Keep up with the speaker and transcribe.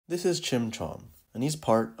This is Chim Chom, and he's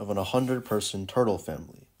part of an 100-person turtle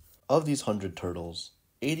family. Of these 100 turtles,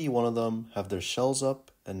 81 of them have their shells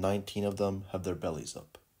up and 19 of them have their bellies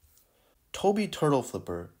up. Toby Turtle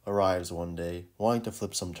Flipper arrives one day wanting to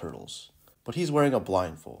flip some turtles, but he's wearing a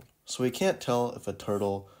blindfold, so he can't tell if a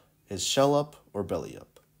turtle is shell up or belly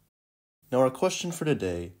up. Now our question for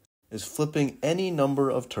today is, flipping any number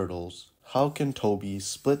of turtles, how can Toby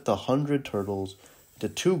split the 100 turtles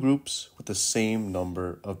into two groups with the same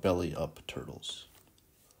number of belly up turtles?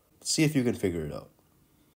 See if you can figure it out.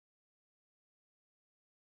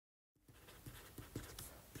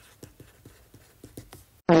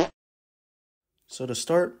 So to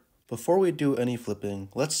start, before we do any flipping,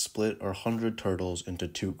 let's split our 100 turtles into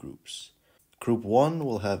two groups. Group 1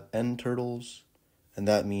 will have n turtles, and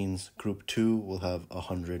that means group 2 will have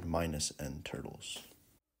 100 minus n turtles.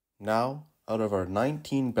 Now, out of our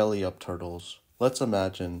 19 belly up turtles, let's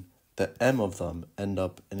imagine that m of them end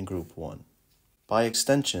up in group 1. By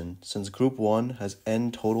extension, since group 1 has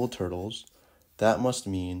n total turtles, that must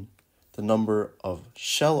mean the number of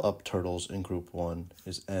shell up turtles in group 1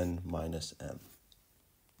 is n minus m.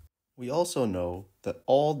 We also know that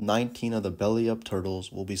all 19 of the belly up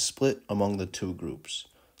turtles will be split among the two groups.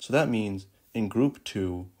 So that means in group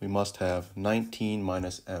 2, we must have 19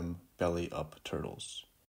 minus m belly up turtles.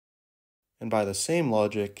 And by the same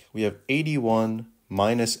logic, we have 81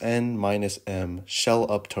 minus n minus m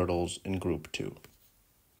shell up turtles in group 2.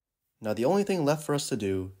 Now the only thing left for us to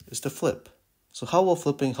do is to flip. So how will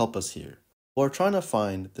flipping help us here? We're trying to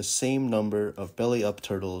find the same number of belly up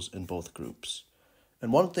turtles in both groups.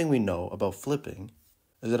 And one thing we know about flipping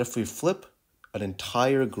is that if we flip an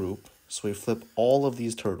entire group, so we flip all of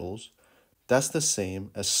these turtles, that's the same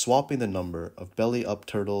as swapping the number of belly up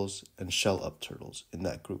turtles and shell up turtles in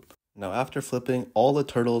that group. Now after flipping all the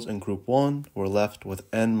turtles in group 1, we're left with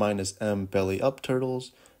n minus m belly up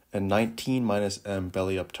turtles and 19 minus m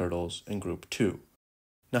belly up turtles in group 2.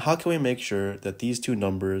 Now how can we make sure that these two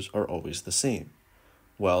numbers are always the same?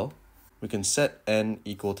 Well, we can set n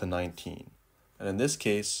equal to 19. And in this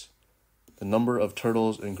case, the number of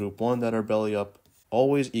turtles in group 1 that are belly up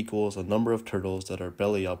always equals the number of turtles that are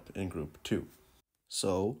belly up in group 2.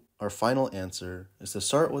 So our final answer is to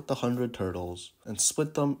start with the 100 turtles and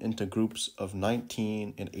split them into groups of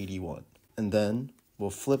 19 and 81. And then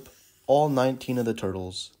we'll flip all 19 of the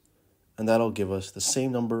turtles, and that'll give us the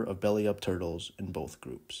same number of belly up turtles in both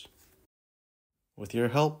groups. With your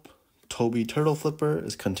help, Toby Turtle Flipper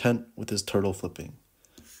is content with his turtle flipping.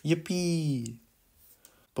 Yippee!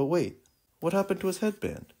 But wait, what happened to his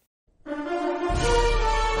headband?